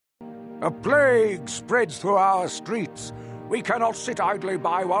A plague spreads through our streets. We cannot sit idly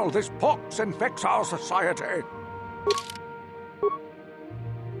by while this pox infects our society.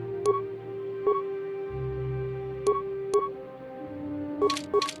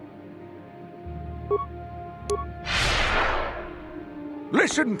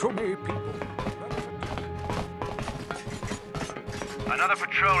 Listen to me, people. Another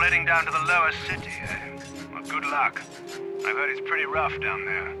patrol heading down to the lower city, eh? Well, good luck. I've heard it's pretty rough down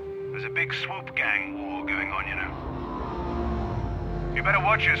there. There's a big swoop gang war going on, you know. You better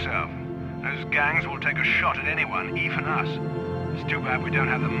watch yourself. Those gangs will take a shot at anyone, even us. It's too bad we don't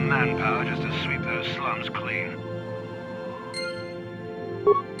have the manpower just to sweep those slums clean.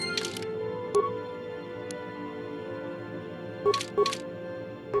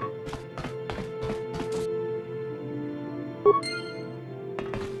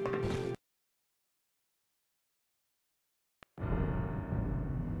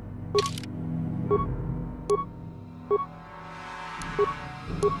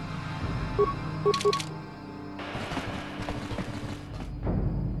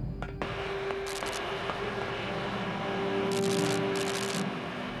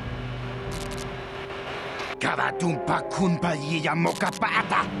 Kavatumpa kunpa yiya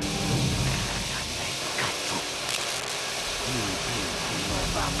mokapata.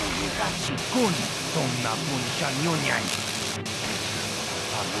 Nova muligachi kun tonna puncha nyunyan.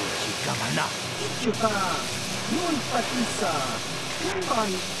 Amuchi kamana. Chupa, nun patisa,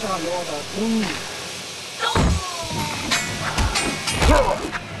 kumban chalora kun.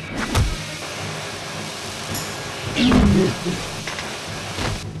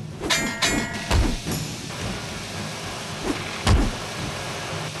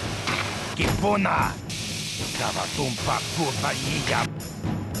 Kipona, kavatumpa kunpa yiya.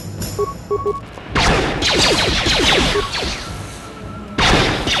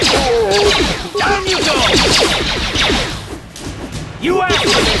 Down you go! You asked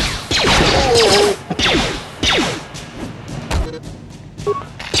for this!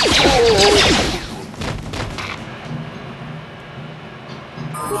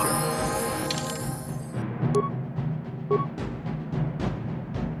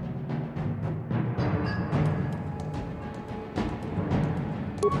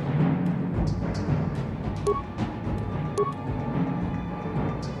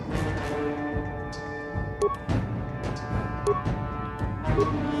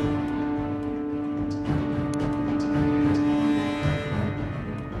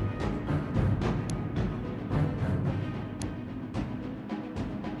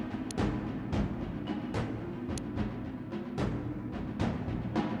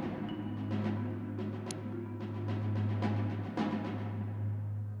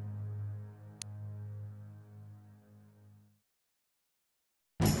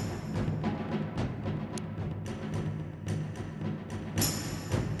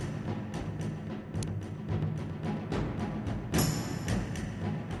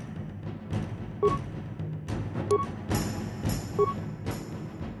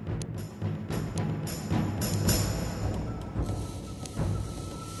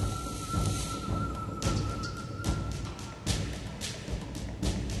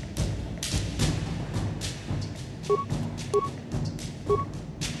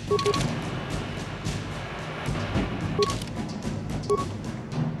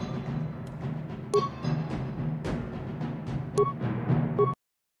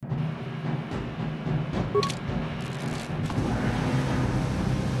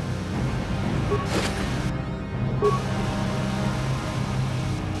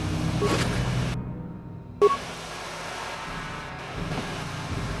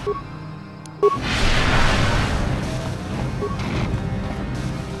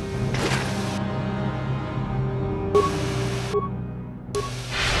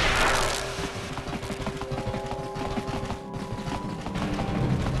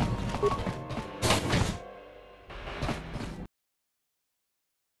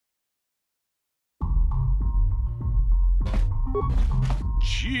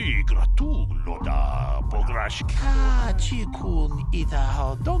 Ci gratullo da pograshka ci kun ita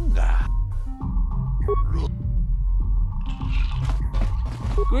hodonga.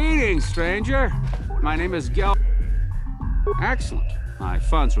 Greetings, stranger. My name is Gel. Excellent. My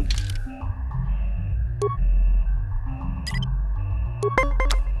funds were...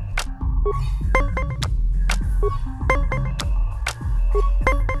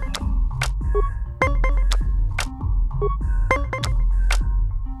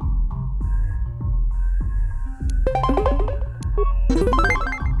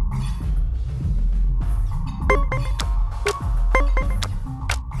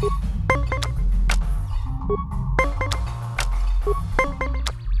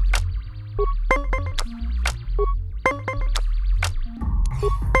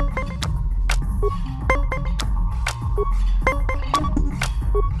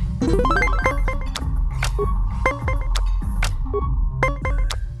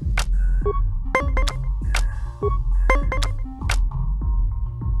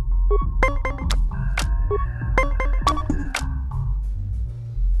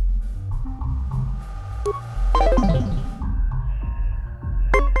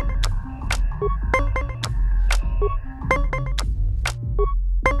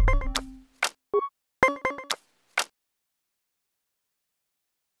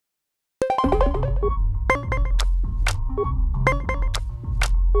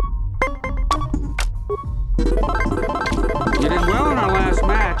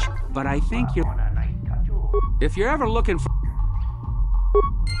 but I think you... If you're ever looking for...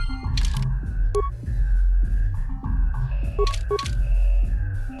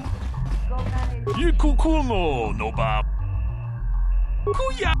 Yikukuno no ba.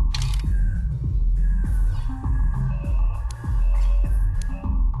 Kuya.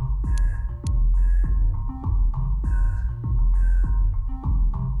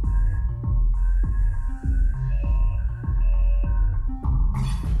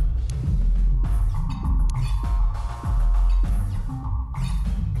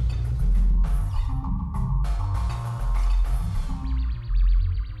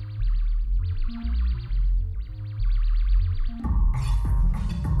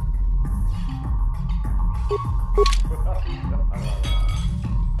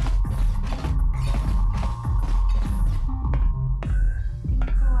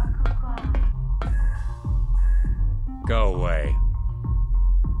 Go away.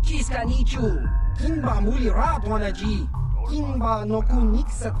 Chiska nichu, kimba muli ratwanaji, kimba no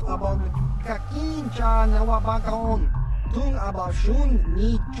kuniksat abag kakincha nawabakaon, tung abashun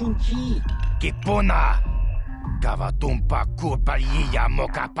ni chunchi. Kipuna. Kavatumpa kulpaiya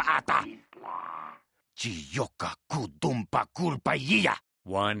moka paata. Chiyoka kudumpa kulpaiya.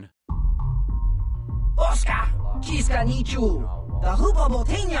 One. Oscar, chiska nichu, the hupa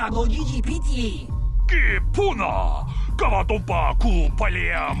botenya do GGPT. Kipuna. Kavatumpa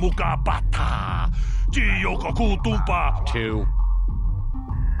kupalia mukapata. Chiyoka kutumpa. Two.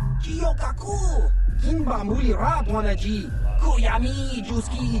 Chiyokaku, kimba muli ratwanaji, kuyami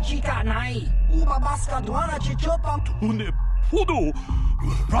juski chika nai, ubabaska dwana chichopa. Une pudu.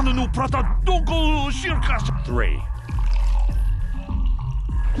 Rananu prata donko shirkas. Three.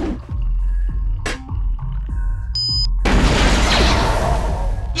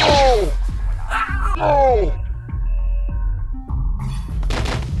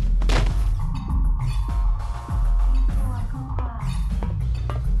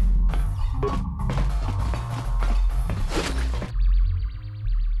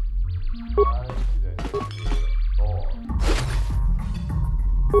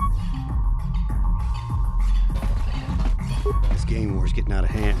 This game war's getting out of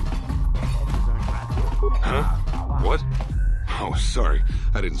hand. Huh? What? Oh, sorry.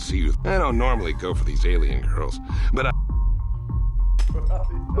 I didn't see you. I don't normally go for these alien girls, but I...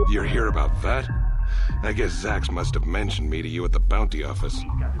 You're here about that? I guess Zax must have mentioned me to you at the bounty office.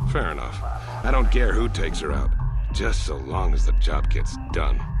 Fair enough. I don't care who takes her out, just so long as the job gets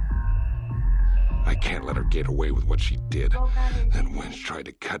done. I can't let her get away with what she did. That wench tried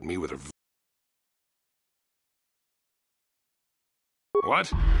to cut me with her...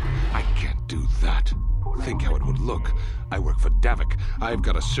 What? I can't do that. Think how it would look. I work for Davik. I've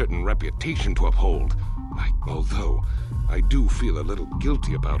got a certain reputation to uphold. Although, I do feel a little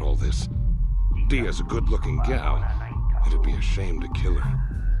guilty about all this. Dia's a good-looking gal. It'd be a shame to kill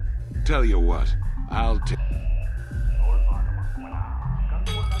her. Tell you what, I'll take...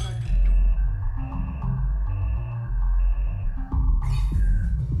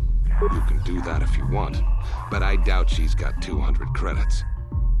 You can do that if you want, but I doubt she's got 200 credits.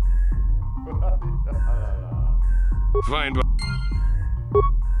 Fine, but...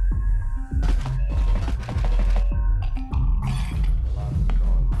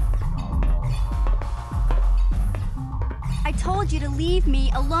 I told you to leave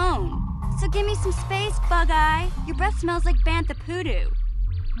me alone. So give me some space, Bug-Eye. Your breath smells like Bantha Poodoo.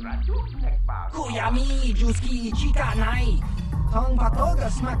 Kuyami juski chika nai, tong patoga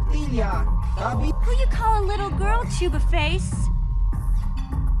smaktilia, tabi Who you calling little girl, Chuba Face?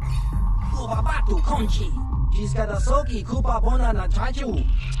 ubabatu konchi. She's got a soki kupa bona na chachu.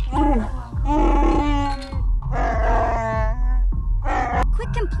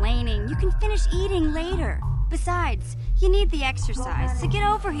 Quit complaining. You can finish eating later. Besides, you need the exercise, so get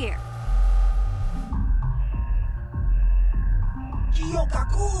over here.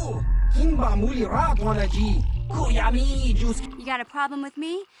 Chiyokaku, kimba muli ratwanaji, kuyami juski. You got a problem with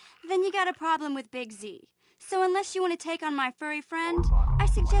me? Then you got a problem with Big Z. So unless you want to take on my furry friend, I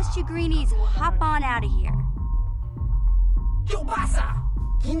suggest you greenies hop on out of here. Chobasa,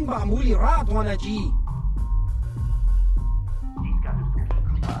 kimba muli ratwanaji.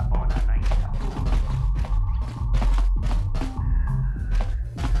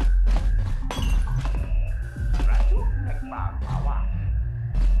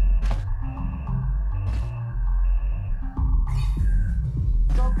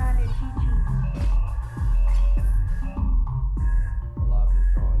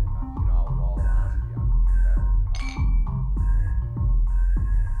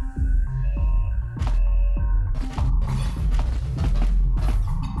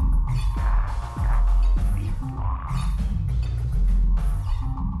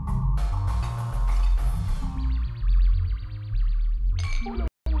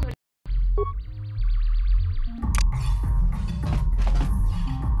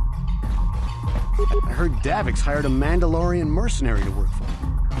 heard Davik's hired a Mandalorian mercenary to work for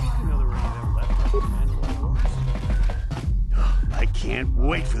him. I didn't know there were any of them left after the Mandalorian Wars. I can't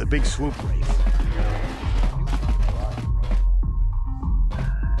wait for the big swoop race.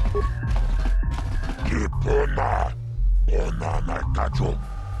 Kipuna, ona nakaju,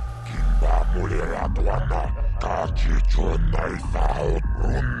 kimba mulira tuana, kachicho naithao,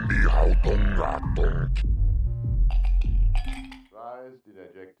 rundi hautunga tung.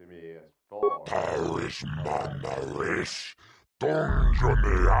 Taris manaris,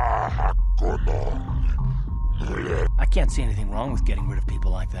 tongjonia hakonong. I can't see anything wrong with getting rid of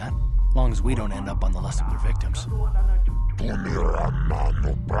people like that, as long as we don't end up on the list of their victims. Okay,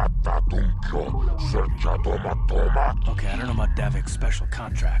 I don't know about Davik's special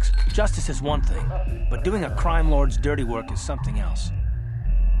contracts. Justice is one thing, but doing a crime lord's dirty work is something else.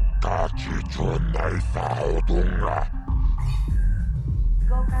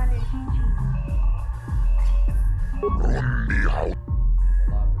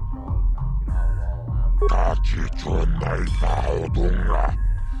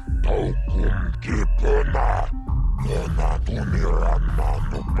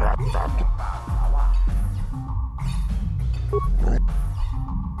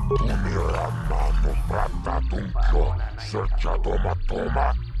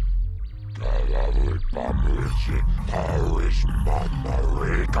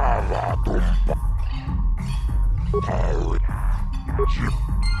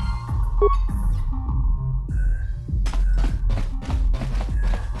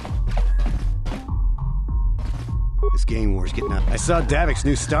 This gang war's getting out. I saw Davik's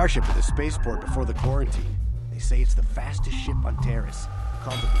new starship at the spaceport before the quarantine. They say it's the fastest ship on Taris.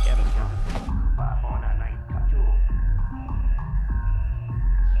 Called it the Evan Count.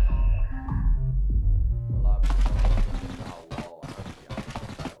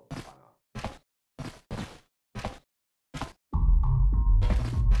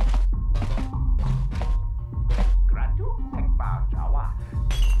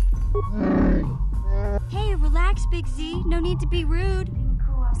 Hey, relax, Big Z. No need to be rude.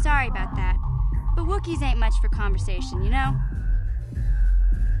 Sorry about that. But Wookiees ain't much for conversation, you know?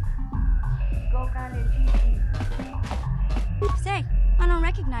 Say, I don't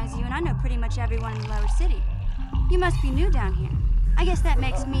recognize you, and I know pretty much everyone in the lower city. You must be new down here. I guess that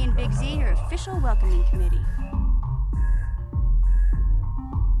makes me and Big Z your official welcoming committee.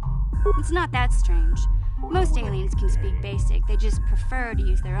 It's not that strange. Most aliens can speak basic, they just prefer to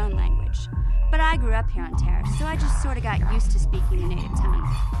use their own language. But I grew up here on Taris, so I just sort of got used to speaking the native tongue.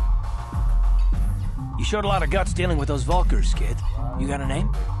 You showed a lot of guts dealing with those Vulkars, kid. You got a name?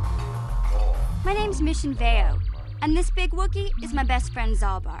 My name's Mission Veo, and this big Wookiee is my best friend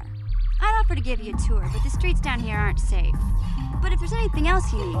Zalbar. I'd offer to give you a tour, but the streets down here aren't safe. But if there's anything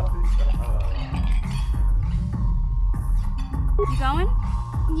else you need... You going?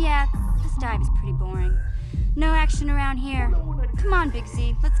 Yeah, this dive is pretty boring. No action around here. Come on, Big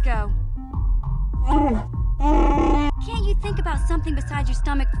Z, let's go. Can't you think about something besides your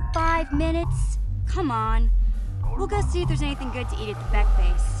stomach for 5 minutes? Come on. We'll go see if there's anything good to eat at the Beck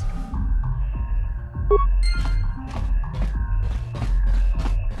base.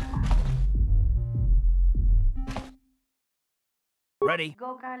 Ready?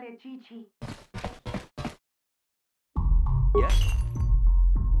 Yes.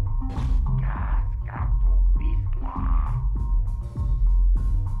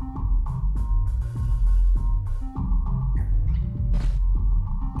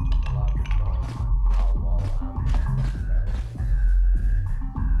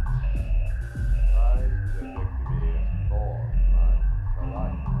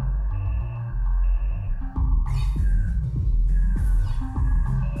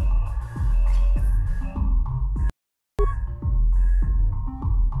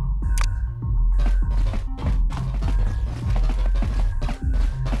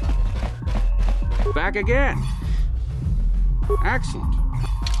 Back again. Excellent.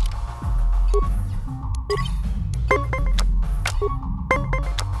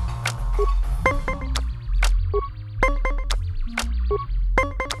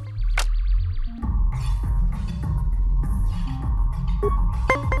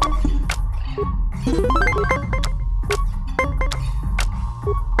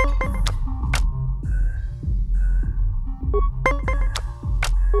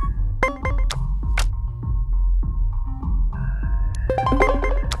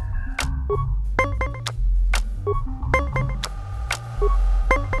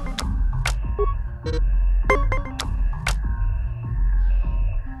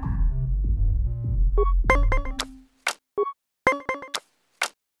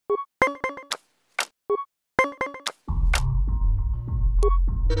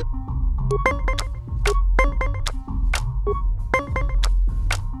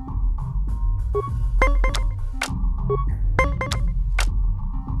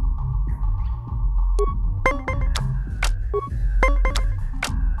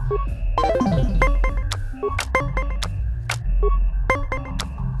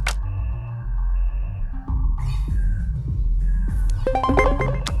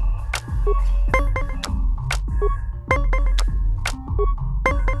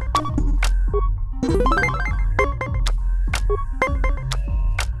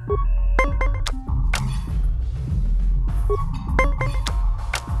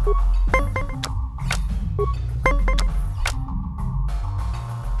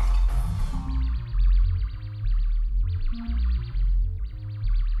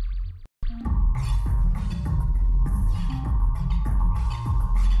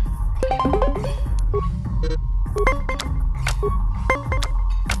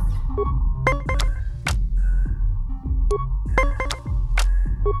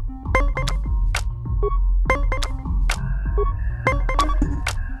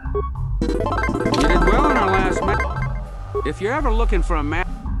 If you're ever looking for a man...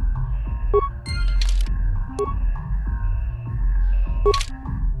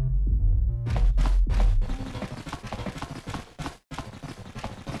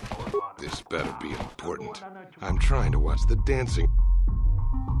 This better be important. I'm trying to watch the dancing.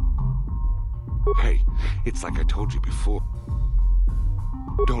 Hey, it's like I told you before.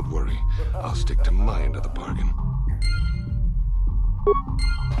 Don't worry, I'll stick to my end of the bargain.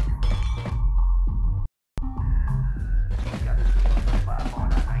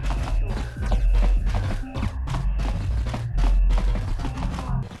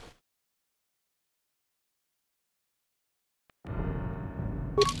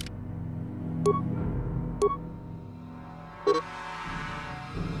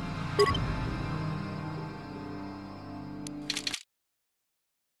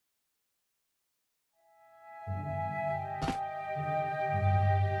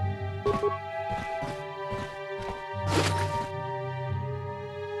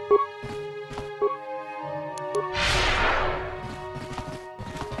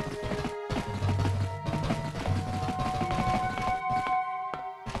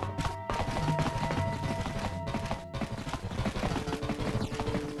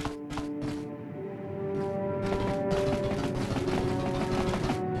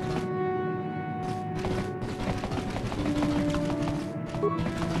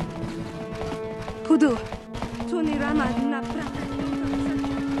 Pudu, Tony Rama na prata.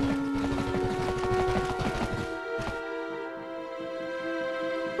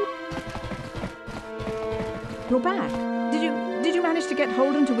 You're back. Did you manage to get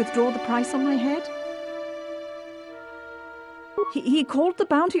Holden to withdraw the price on my head? He called the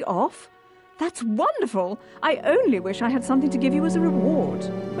bounty off? That's wonderful! I only wish I had something to give you as a reward.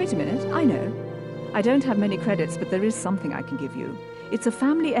 Wait a minute, I know. I don't have many credits, but there is something I can give you. It's a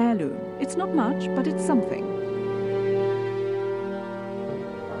family heirloom. It's not much, but it's something.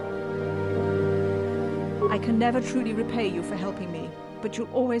 I can never truly repay you for helping me, but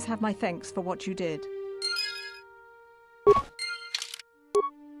you'll always have my thanks for what you did.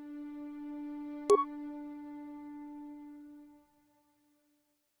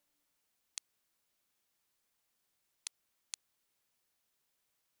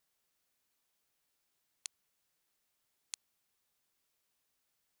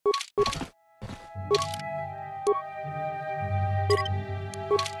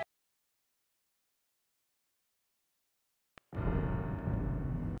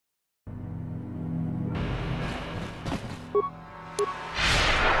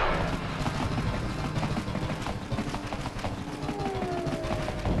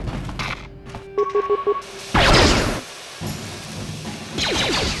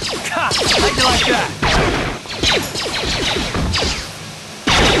 How'd you like that?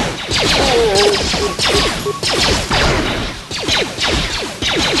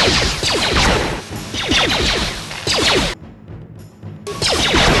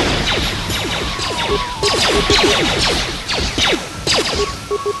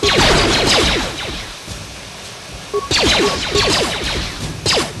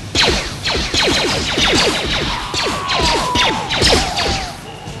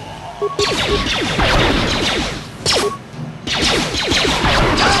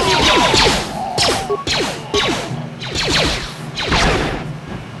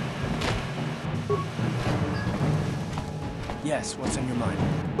 Yes, what's in your mind?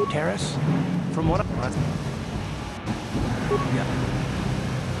 Taris? From what? Yeah.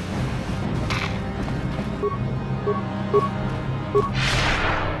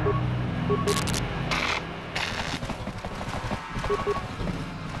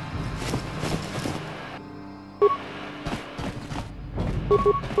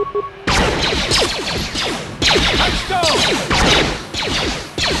 Let's go!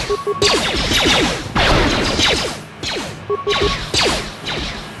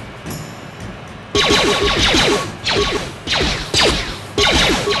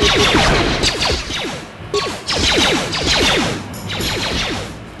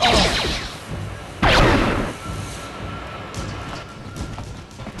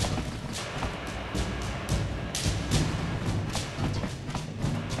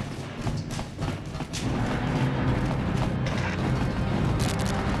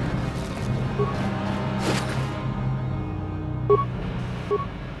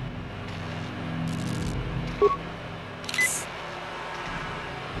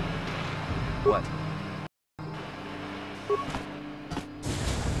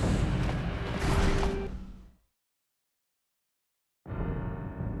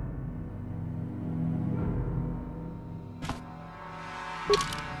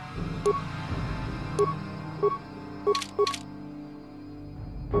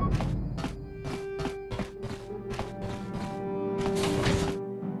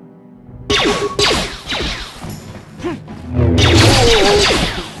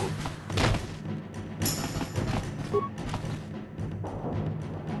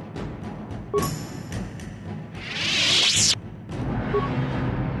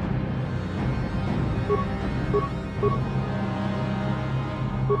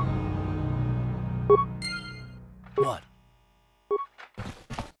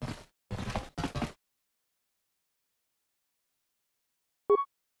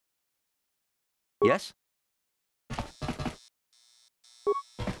 Yes?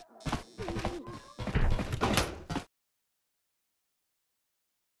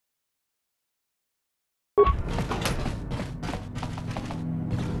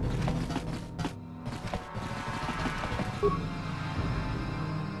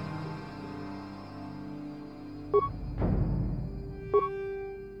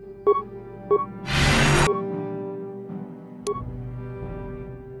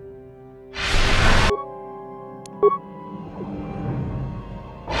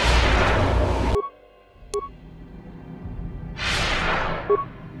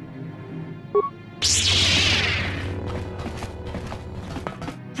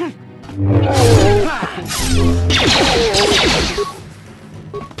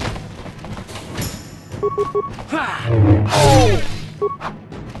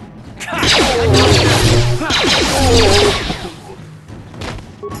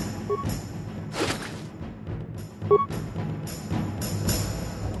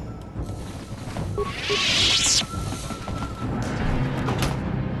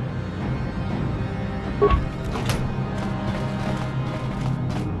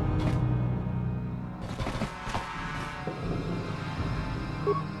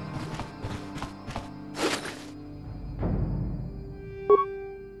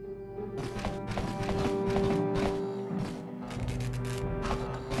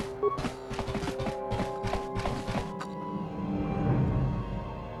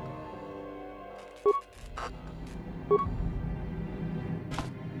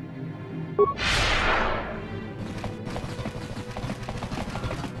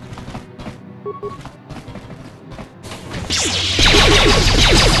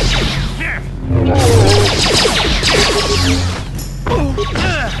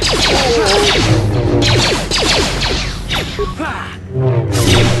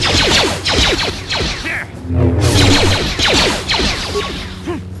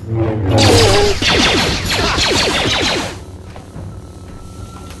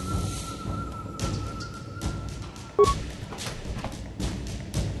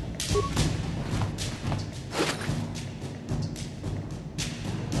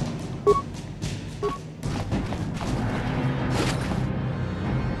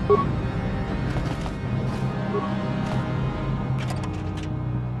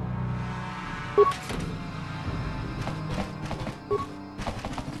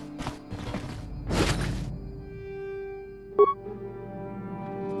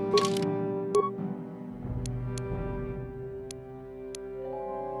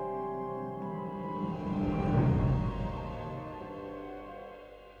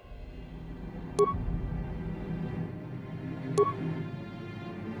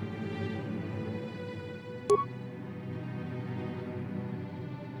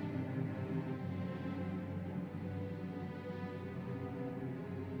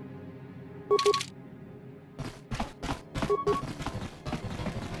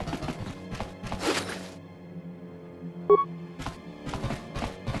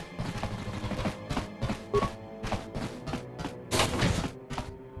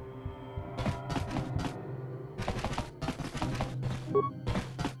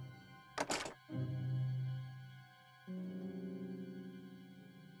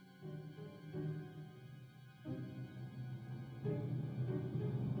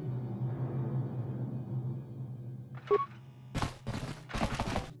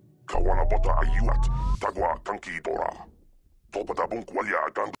 Kawanabota ayuat, tagwa kanki bora. Topata bunkwalia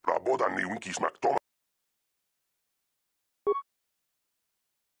gandura boda ni winki smaktoma.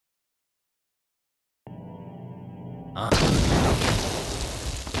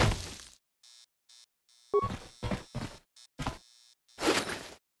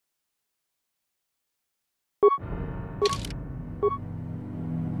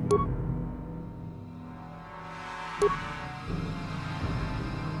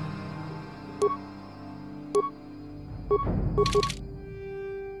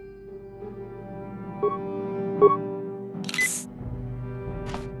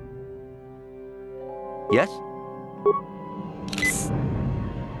 Yes?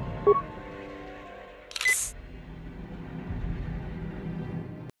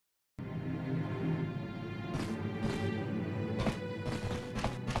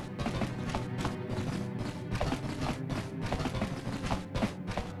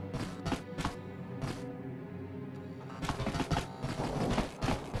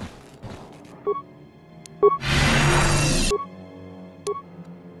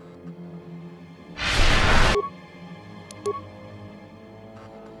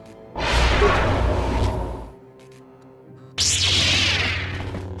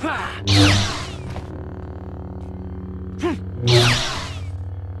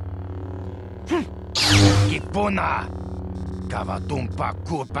 Ipuna! Kavatumpa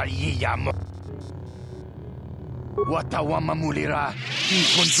kurpaliya mo... Watawama mulira,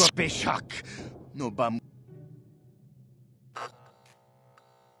 inkonjo peshak. No bam...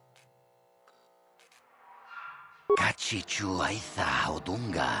 Kachichu aitha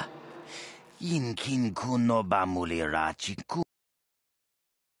odunga. Inkin kuno bamulira chiku.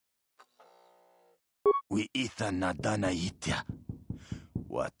 We itha nadana itya.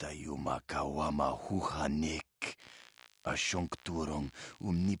 Watayuma kawama huhanek. Ashonkturong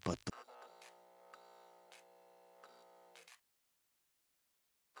umnipato.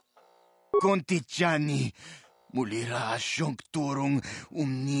 Kontichani. Mulira ashonkturong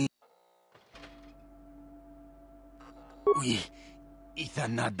umni. We itha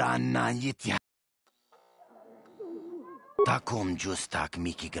nadana itya. Takum justak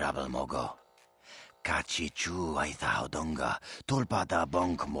miki grabel mogo. Kachichu aitha odonga. Tulpada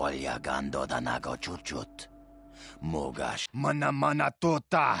bonk molya gando danago chuchut. Mogash mana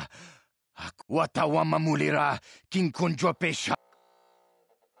tota. Watawama mulira kinkunjo pesha.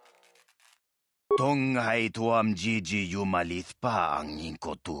 Tonghai tuam jiji yumalithpa ang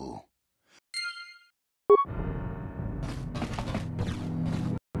inkotu.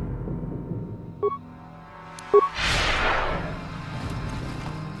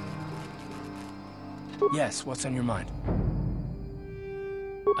 Yes, what's on your mind?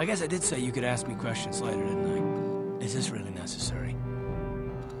 I guess I did say you could ask me questions later, didn't I? Is this really necessary?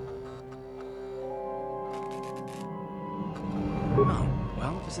 Oh,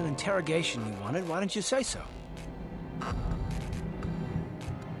 well, if it's an interrogation you wanted, why didn't you say so?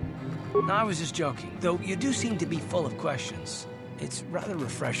 No, I was just joking, though you do seem to be full of questions. It's rather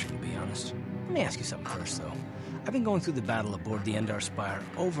refreshing, to be honest. Let me ask you something first, though. I've been going through the battle aboard the Endar Spire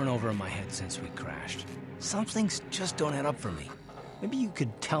over and over in my head since we crashed. Some things just don't add up for me. Maybe you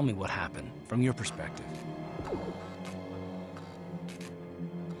could tell me what happened, from your perspective.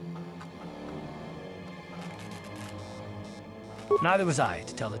 Neither was I,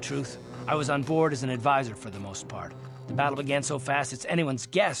 to tell the truth. I was on board as an advisor for the most part. The battle began so fast it's anyone's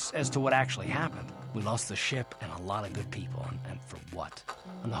guess as to what actually happened. We lost the ship and a lot of good people, and for what?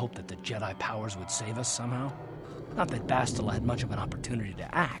 On the hope that the Jedi powers would save us somehow? Not that Bastila had much of an opportunity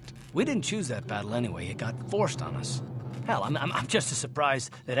to act. We didn't choose that battle anyway, it got forced on us. Hell, I'm just as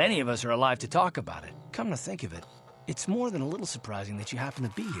surprised that any of us are alive to talk about it. Come to think of it, it's more than a little surprising that you happen to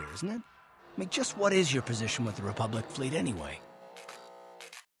be here, isn't it? I mean, just what is your position with the Republic fleet anyway?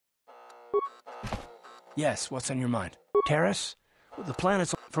 Yes, what's on your mind? Taris? Well, the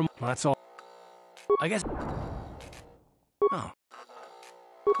planet's from... That's all. I guess... Oh.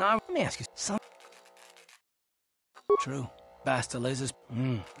 Now, let me ask you something. True. Bastila is...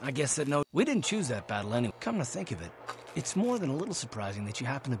 I guess that no... We didn't choose that battle anyway. Come to think of it, it's more than a little surprising that you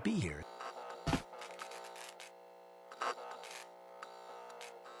happen to be here.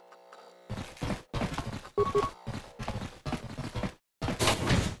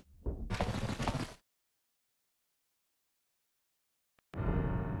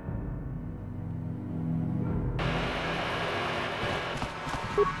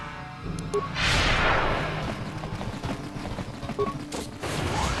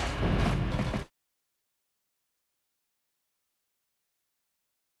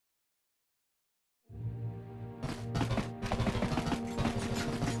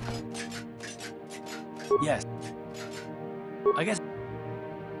 Yes. I guess...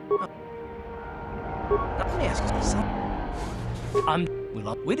 Let me ask you something.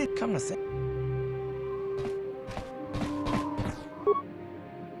 We did come to think...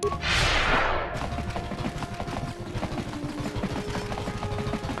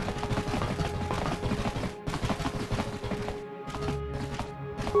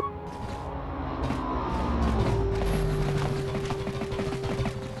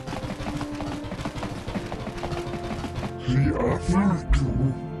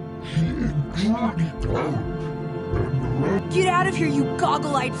 Get out of here, you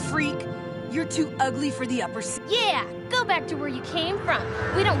goggle-eyed freak! You're too ugly for the upper city. Yeah, go back to where you came from.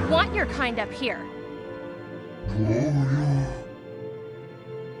 We don't want your kind up here.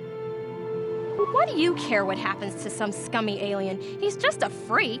 Why do you care what happens to some scummy alien? He's just a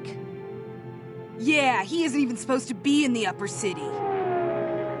freak. Yeah, he isn't even supposed to be in the upper city.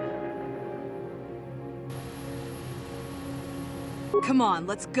 Come on,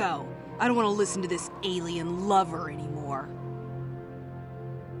 let's go. I don't want to listen to this alien lover anymore.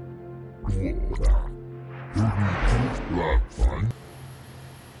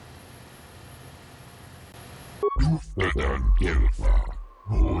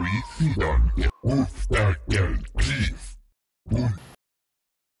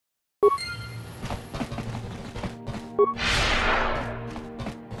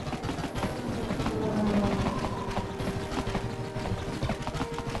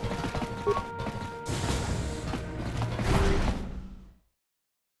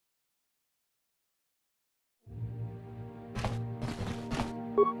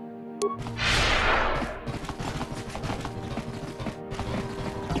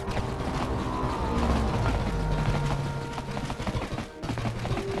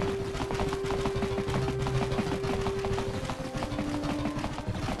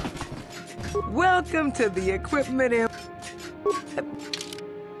 Welcome to the equipment and...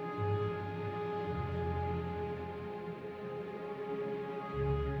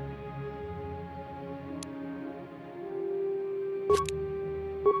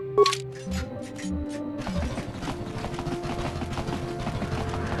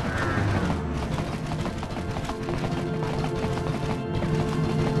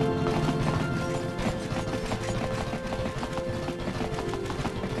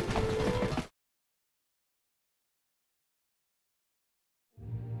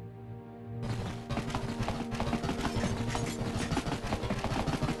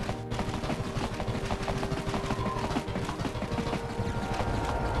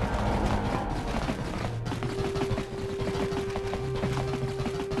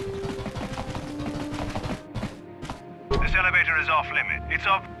 This elevator is off limit. It's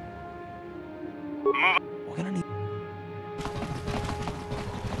off. Move. We're gonna need.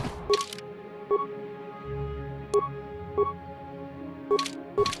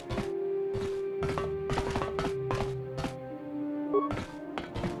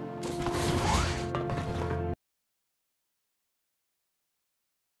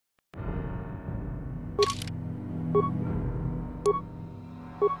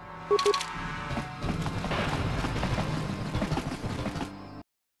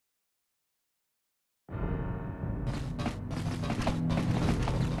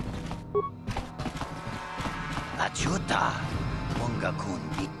 Ajuda! Bunga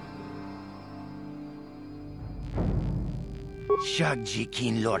kundi. Shagji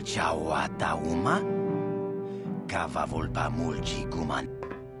kin lor jawata uma? Kava volpa mulji guman.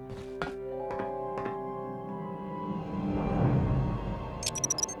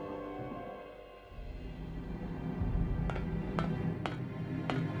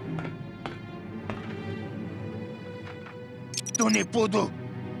 Tuni pudu!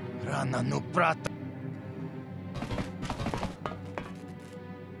 Rana nu prata.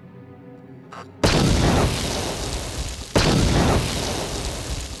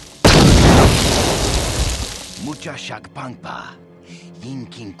 Mucha shagpangpa.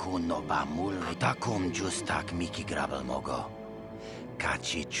 Inkin kuno ba mul takum justak miki grabel mogo.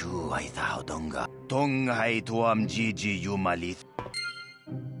 Kachi chu ay thao donga. Tong ay tuam jiji yumalith.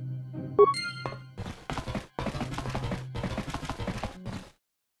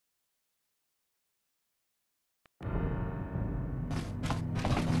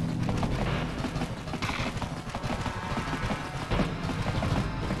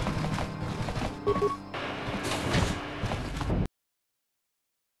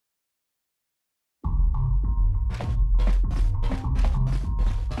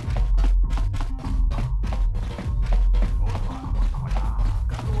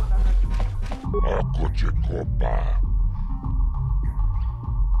 Ako Jacoba.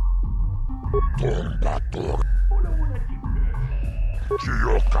 Tombator.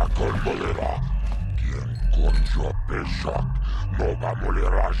 Chioka con molera. Quien con yo pesak no va a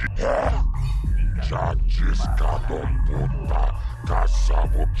molera. Chachiska don puta.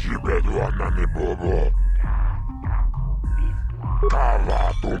 Kasabo kibedu anani bobo.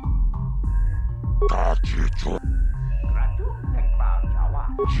 Kavadu. Kachicho.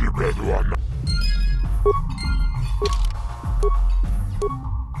 Kibedu anani.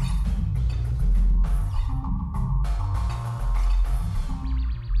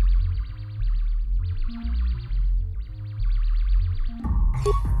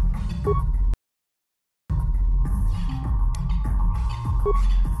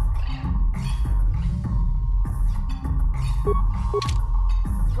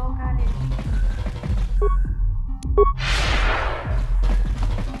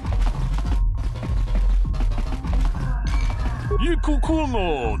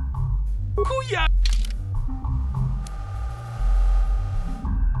 Kukuno! Kuya!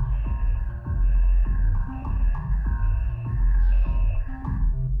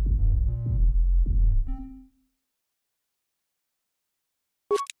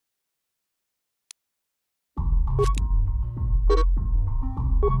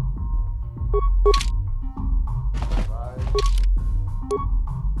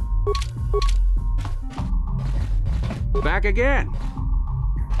 back again.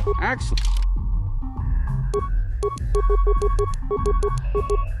 Excellent.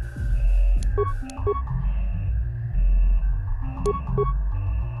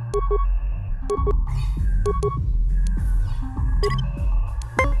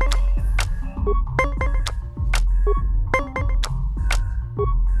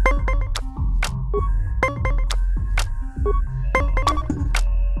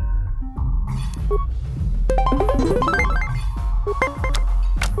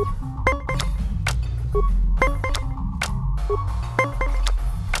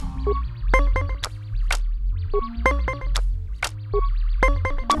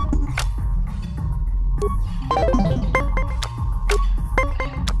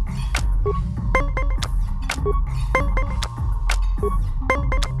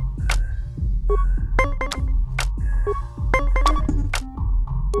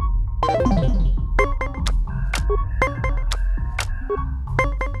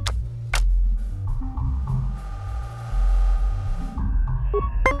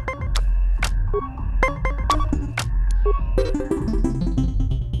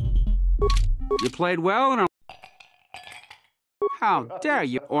 You played well and how dare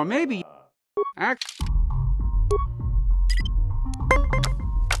you? Or maybe you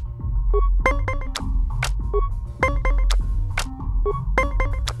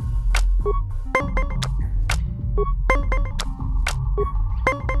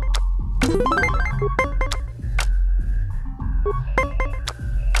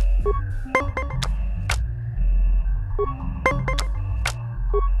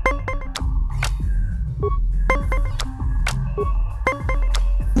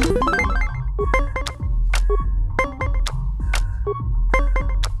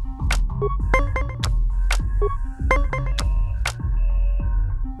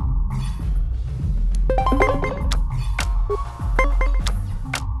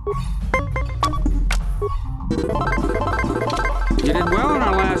did well in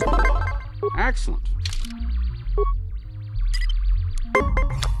our last. Excellent.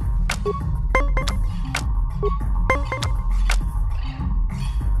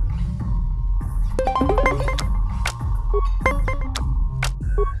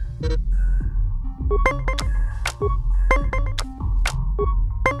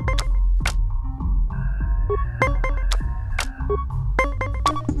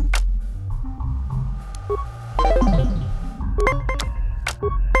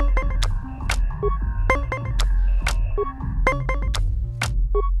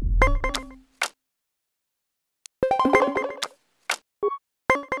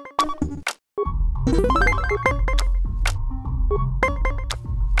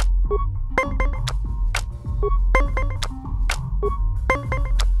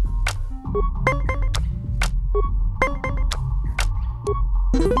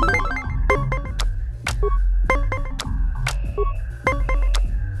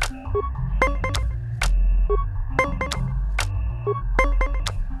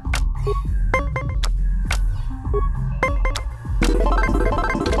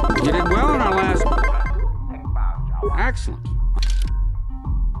 You did well in our last. Excellent.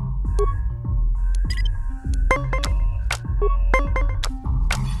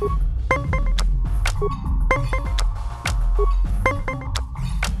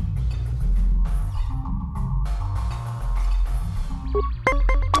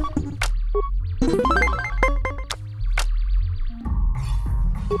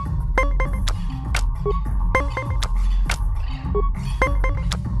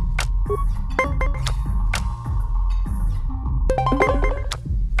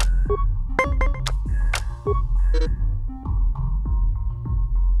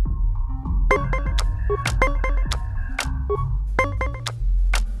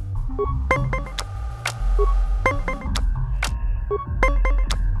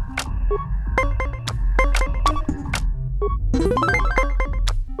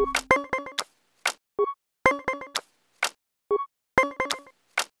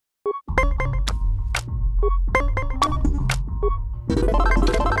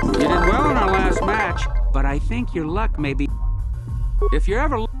 You did well in our last match, but I think your luck may be. If you're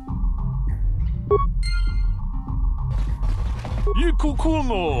ever. You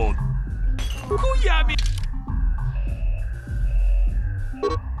kukumo. Kuyami.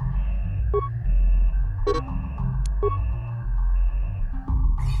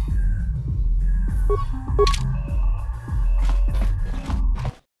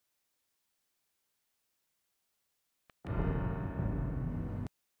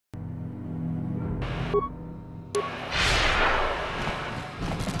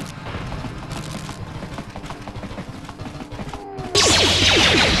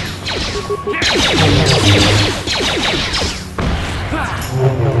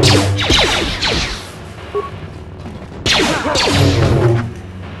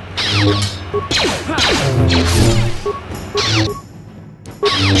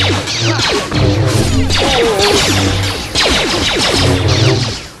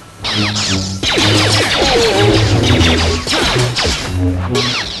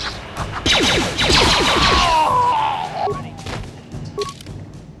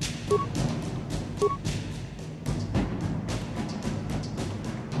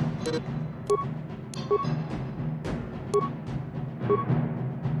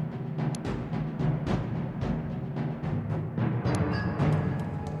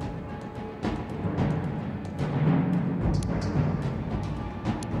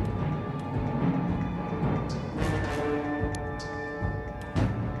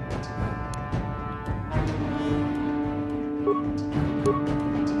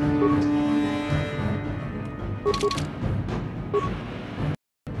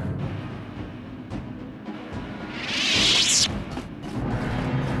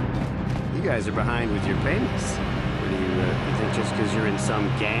 You guys are behind with your payments. What do you think just because you're in some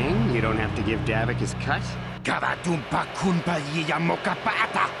gang, you don't have to give Davik his cut? Kavatumpa kunpa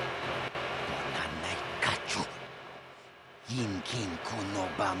yiyamokapata. Onanay kachu. Yinkin kuno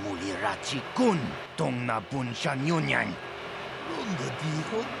ba mulirachi kun. Tong na bunsha nyunyan. Lunga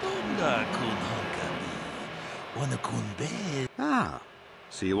dijo donga kun hankami. Wana kun be. Ah,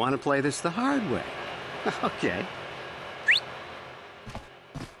 so you want to play this the hard way. Okay.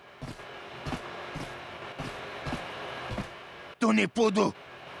 Tuni pudu.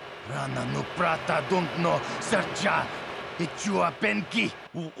 Rana no prata dunkno sercha. Ichua penki.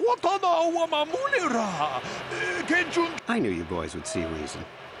 Watana wamamulira. Kenjun. I knew you boys would see reason.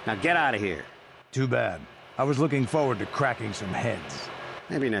 Now get out of here. Too bad. I was looking forward to cracking some heads.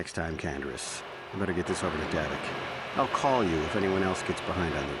 Maybe next time, Candaris. I better get this over to Davik. I'll call you if anyone else gets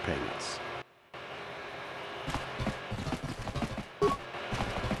behind on their payments.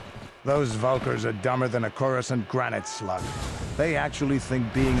 Those Vulkars are dumber than a Coruscant granite slug. They actually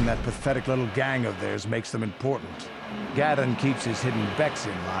think being in that pathetic little gang of theirs makes them important. Gadon keeps his hidden Becks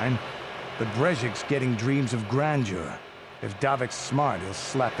in line, but Brezhik's getting dreams of grandeur. If Davik's smart, he'll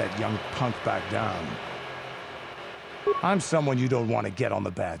slap that young punk back down. I'm someone you don't want to get on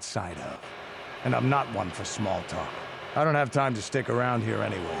the bad side of. And I'm not one for small talk. I don't have time to stick around here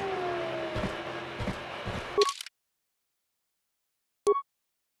anyway.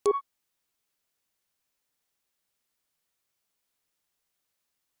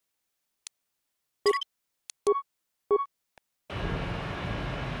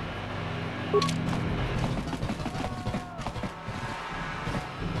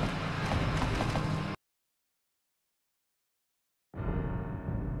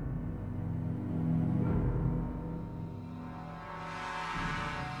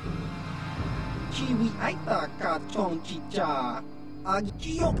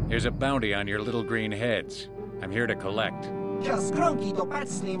 Here's a bounty on your little green heads. I'm here to collect.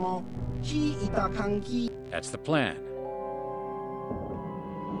 That's the plan.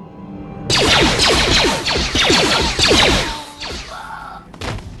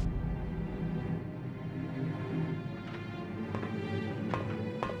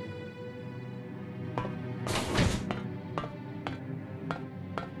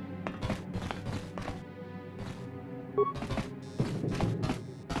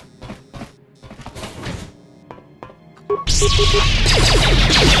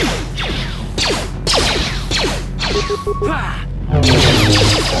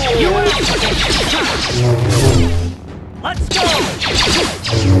 Let's go!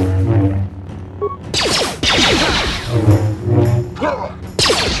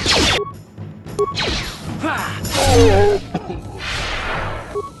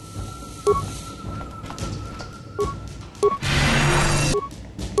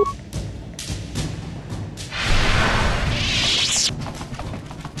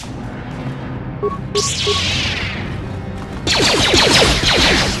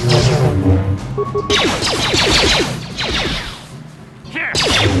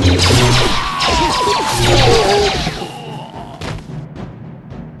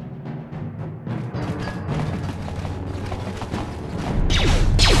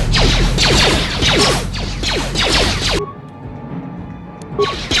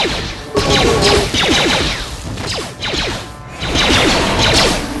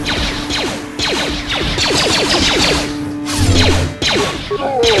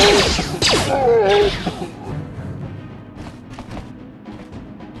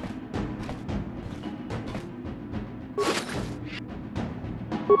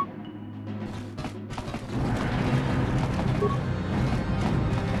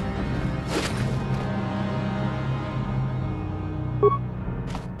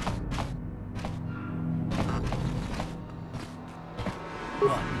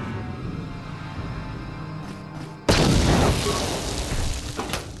 What?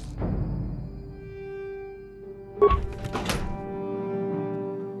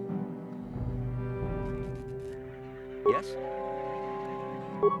 Yes?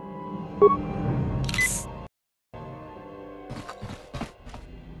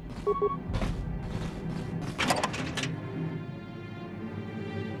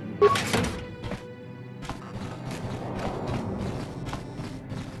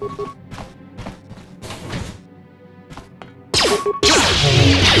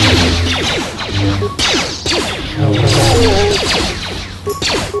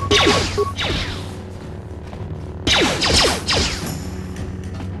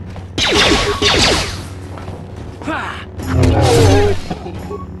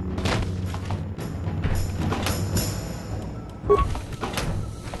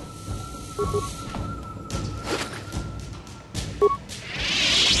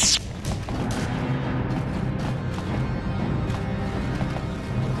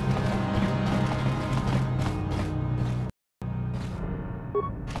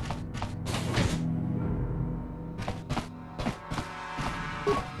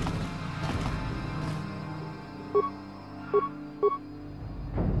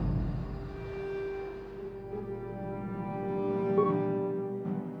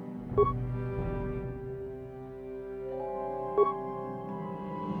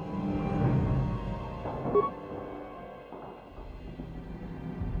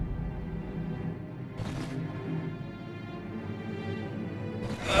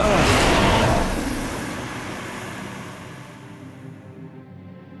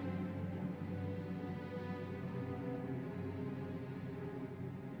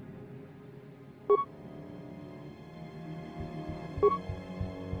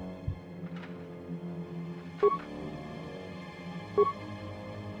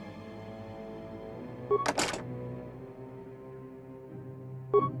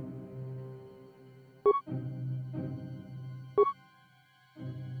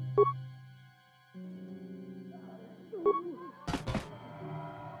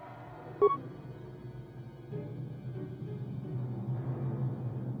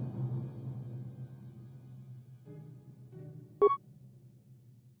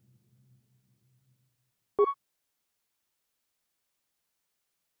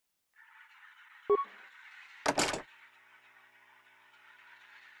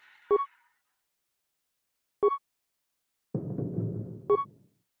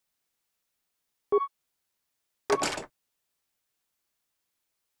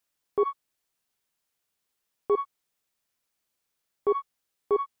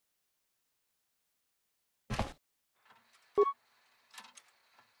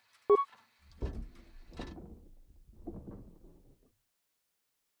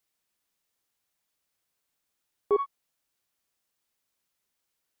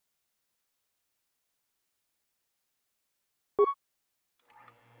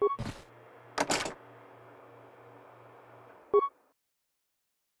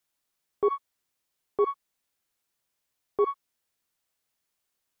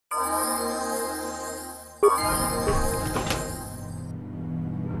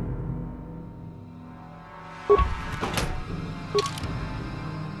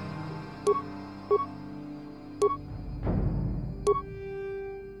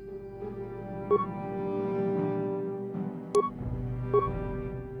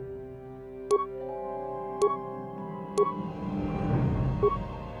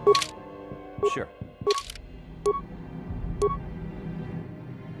 Sure.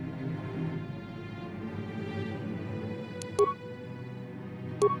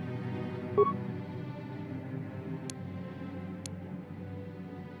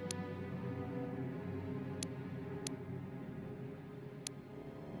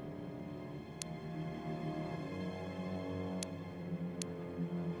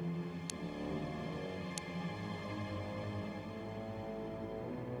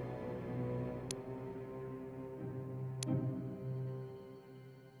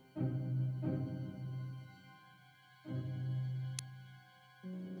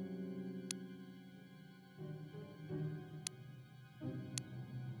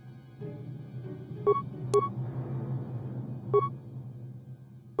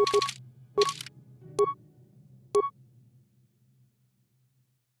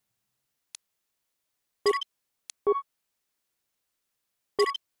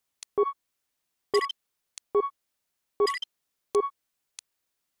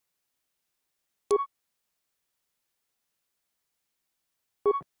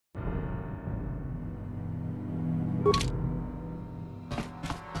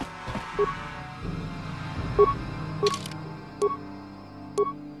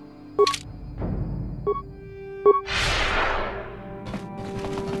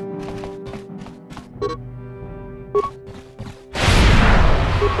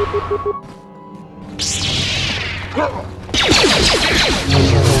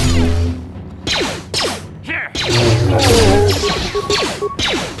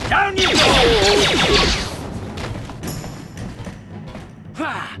 Down you go!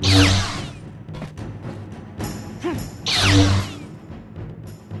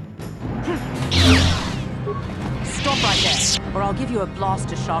 Stop right there, or I'll give you a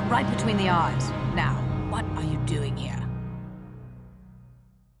blaster shot right between the eyes. Now, what are you doing here?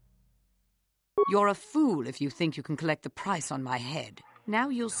 You're a fool if you think you can collect the price on my head. Now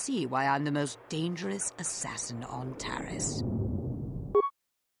you'll see why I'm the most dangerous assassin on Taris.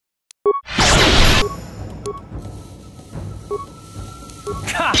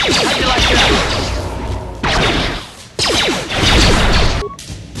 Ha! How'd you like that?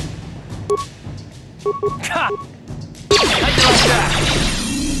 Ha! How'd you like that?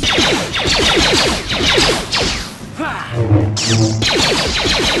 Ha!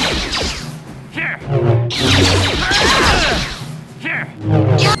 Here! Here!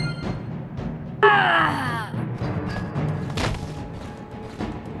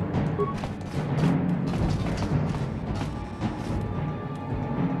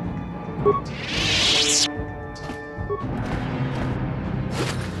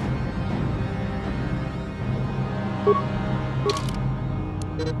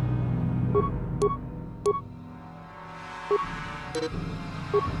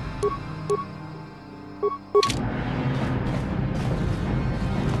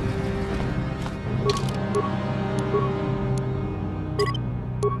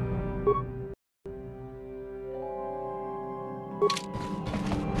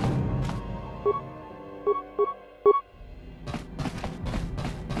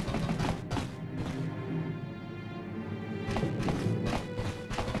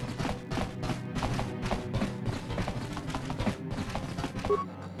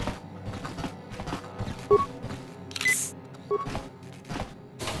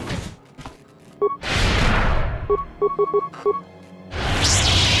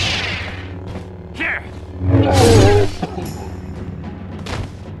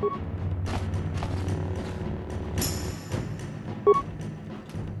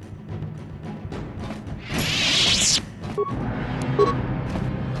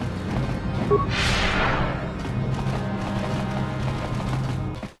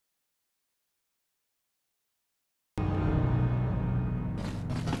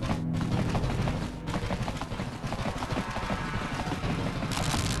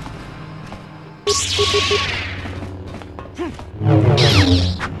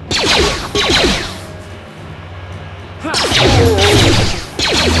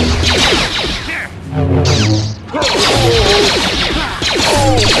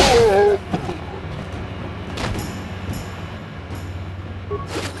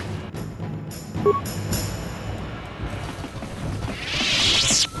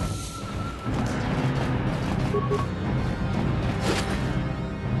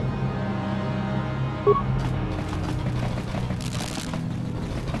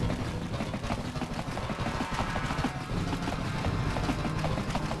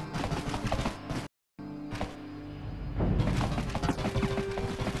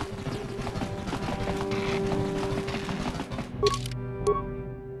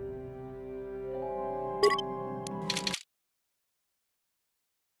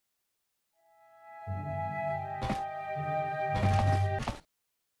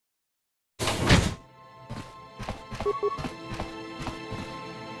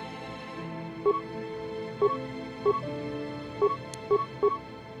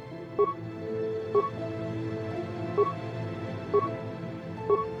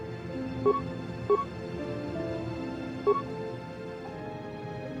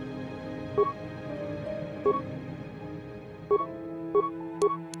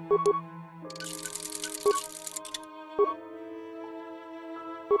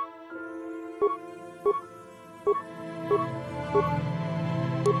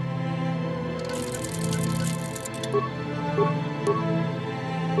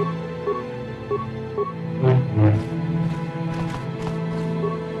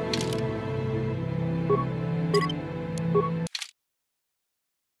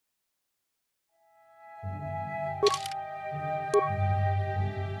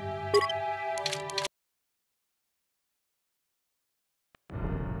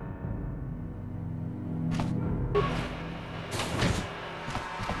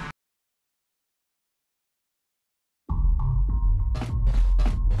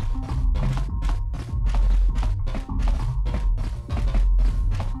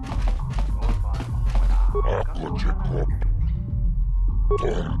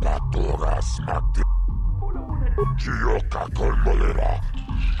 Tombatoras magdi. Chioka kolmolera.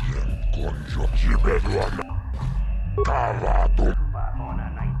 Konjo chibeluana. Karatu.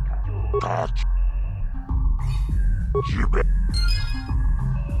 Kach. Chibe.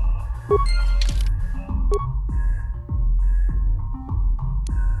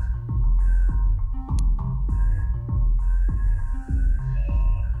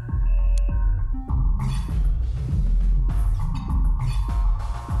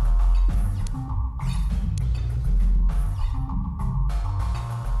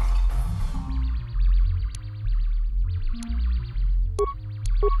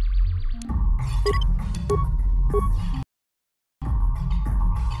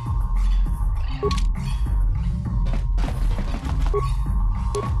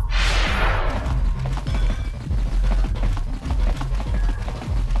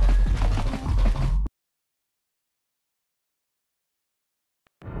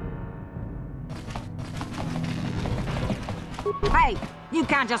 Hey, you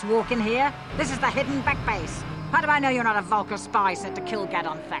can't just walk in here. This is the hidden back base. How do I know you're not a Vulkar spy sent to kill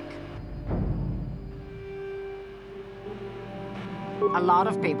Gadon Thek? A lot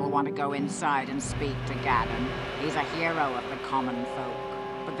of people want to go inside and speak to Gadon. He's a hero of the common folk.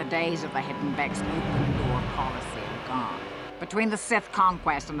 But the days of the hidden Beck's open door policy are gone. Between the Sith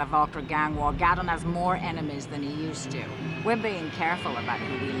conquest and the Vulkar gang war, Gadon has more enemies than he used to. We're being careful about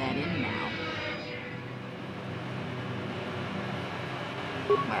who we let in now.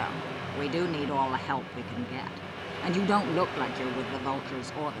 Well, we do need all the help we can get. And you don't look like you're with the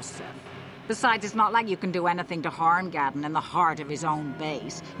Vulkars or the Sith. Besides, it's not like you can do anything to harm Gadon in the heart of his own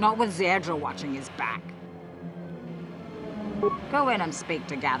base. Not with Zerdra watching his back. Go in and speak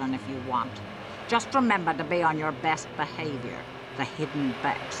to Gadon if you want. Just remember to be on your best behavior. The hidden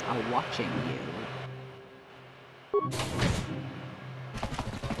Becks are watching you.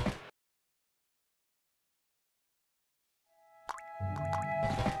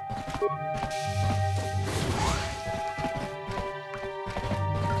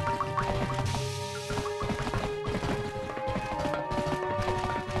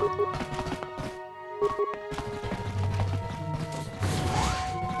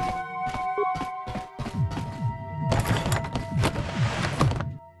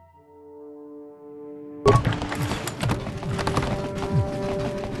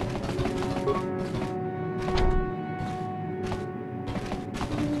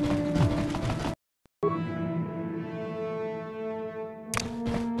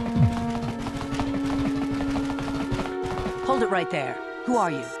 Hold it right there. Who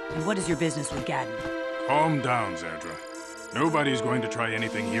are you, and what is your business with Gadon? Calm down, Zerdra. Nobody's going to try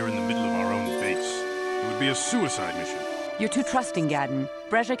anything here in the middle of our own base. It would be a suicide mission. You're too trusting, Gadon.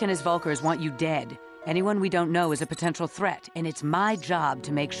 Brejik and his Vulkars want you dead. Anyone we don't know is a potential threat, and it's my job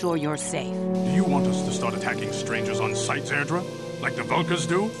to make sure you're safe. Do you want us to start attacking strangers on sight, Zerdra? Like the Vulkars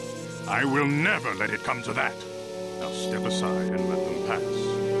do? I will never let it come to that. Now step aside and let them pass.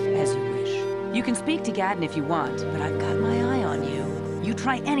 As you wish. You can speak to Gadon if you want, but I've got my eye on you. You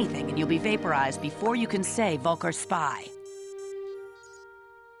try anything and you'll be vaporized before you can say Vulkar spy.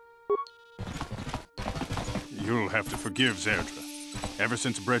 You'll have to forgive Zerdra. Ever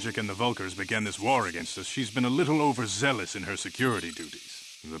since Brejik and the Vulkars began this war against us, she's been a little overzealous in her security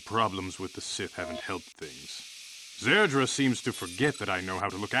duties. The problems with the Sith haven't helped things. Zerdra seems to forget that I know how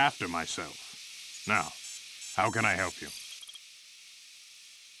to look after myself. Now, how can I help you?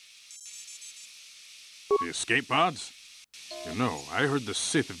 The escape pods? You know, I heard the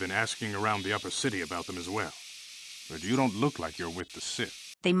Sith have been asking around the upper city about them as well. But you don't look like you're with the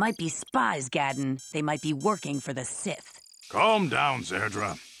Sith. They might be spies, Gadon. They might be working for the Sith. Calm down,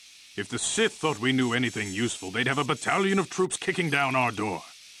 Zerdra. If the Sith thought we knew anything useful, they'd have a battalion of troops kicking down our door.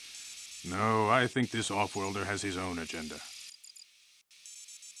 No, I think this off-worlder has his own agenda.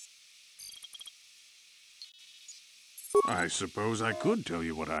 I suppose I could tell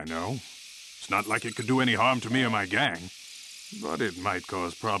you what I know. It's not like it could do any harm to me or my gang. But it might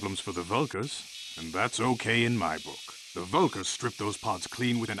cause problems for the Vulkars, and that's okay in my book. The Vulkars stripped those pods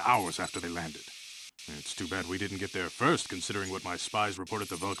clean within hours after they landed. It's too bad we didn't get there first, considering what my spies reported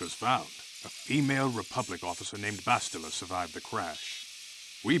the Vulkars found. A female Republic officer named Bastila survived the crash.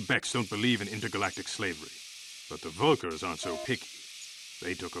 We Becks don't believe in intergalactic slavery, but the Vulkars aren't so picky.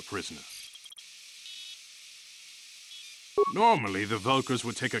 They took her prisoner. Normally, the Vulkars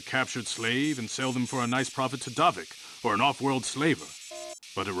would take a captured slave and sell them for a nice profit to Davik, or an off-world slaver.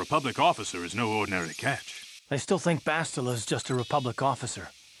 But a Republic officer is no ordinary catch. They still think Bastila is just a Republic officer.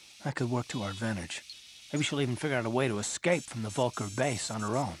 That could work to our advantage. Maybe she'll even figure out a way to escape from the Vulkar base on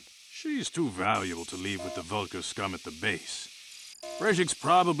her own. She's too valuable to leave with the Vulkar scum at the base. Brezhik's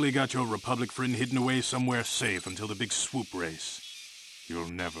probably got your Republic friend hidden away somewhere safe until the big swoop race. You'll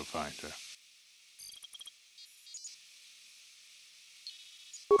never find her.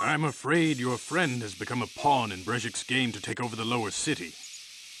 I'm afraid your friend has become a pawn in Brezhik's game to take over the lower city.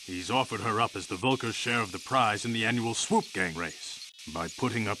 He's offered her up as the Vulkar's share of the prize in the annual swoop gang race. By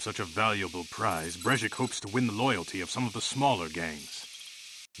putting up such a valuable prize, Brezhik hopes to win the loyalty of some of the smaller gangs.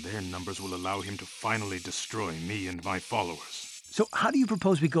 Their numbers will allow him to finally destroy me and my followers. So how do you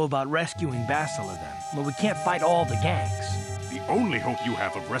propose we go about rescuing Bastila then? Well, we can't fight all the gangs. The only hope you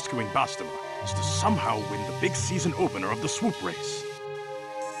have of rescuing Bastila is to somehow win the big season opener of the swoop race.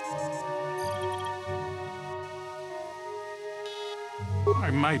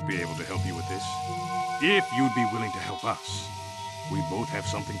 I might be able to help you with this, if you'd be willing to help us. We both have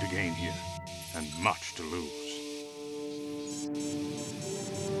something to gain here, and much to lose.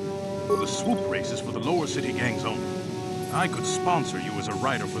 The swoop race is for the lower city gangs only. I could sponsor you as a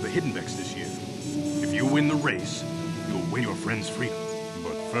rider for the Hiddenbecks this year. If you win the race, you'll win your friend's freedom.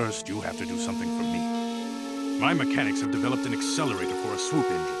 But first, you have to do something for me. My mechanics have developed an accelerator for a swoop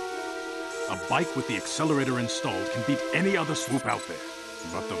engine. A bike with the accelerator installed can beat any other swoop out there.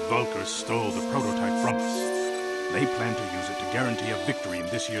 But the Vulkars stole the prototype from us. They plan to use it to guarantee a victory in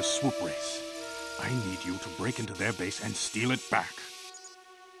this year's swoop race. I need you to break into their base and steal it back.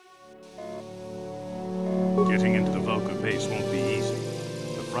 Getting into the Vulkar base won't be easy.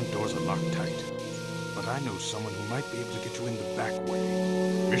 The front doors are locked tight. But I know someone who might be able to get you in the back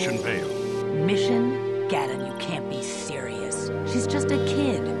way. Mission Vale. Mission? Gaddon, you can't be serious. She's just a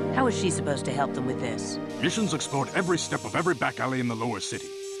kid. How is she supposed to help them with this? Mission's explored every step of every back alley in the lower city.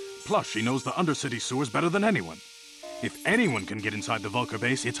 Plus, she knows the undercity sewers better than anyone. If anyone can get inside the Vulkar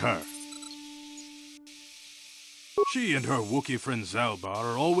base, it's her. She and her Wookiee friend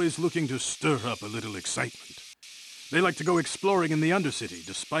Zalbar are always looking to stir up a little excitement. They like to go exploring in the Undercity,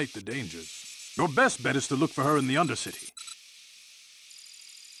 despite the dangers. Your best bet is to look for her in the Undercity.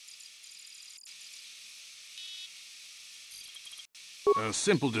 A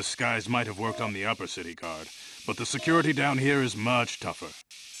simple disguise might have worked on the Upper City guard, but the security down here is much tougher.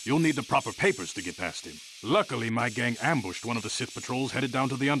 You'll need the proper papers to get past him. Luckily, my gang ambushed one of the Sith patrols headed down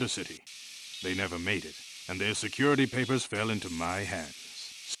to the Undercity. They never made it, and their security papers fell into my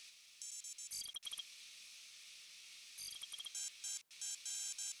hands.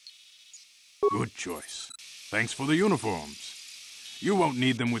 Good choice. Thanks for the uniforms. You won't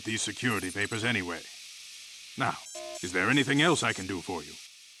need them with these security papers anyway. Now, is there anything else I can do for you?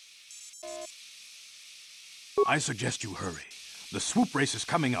 I suggest you hurry. The swoop race is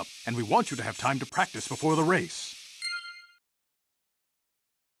coming up, and we want you to have time to practice before the race.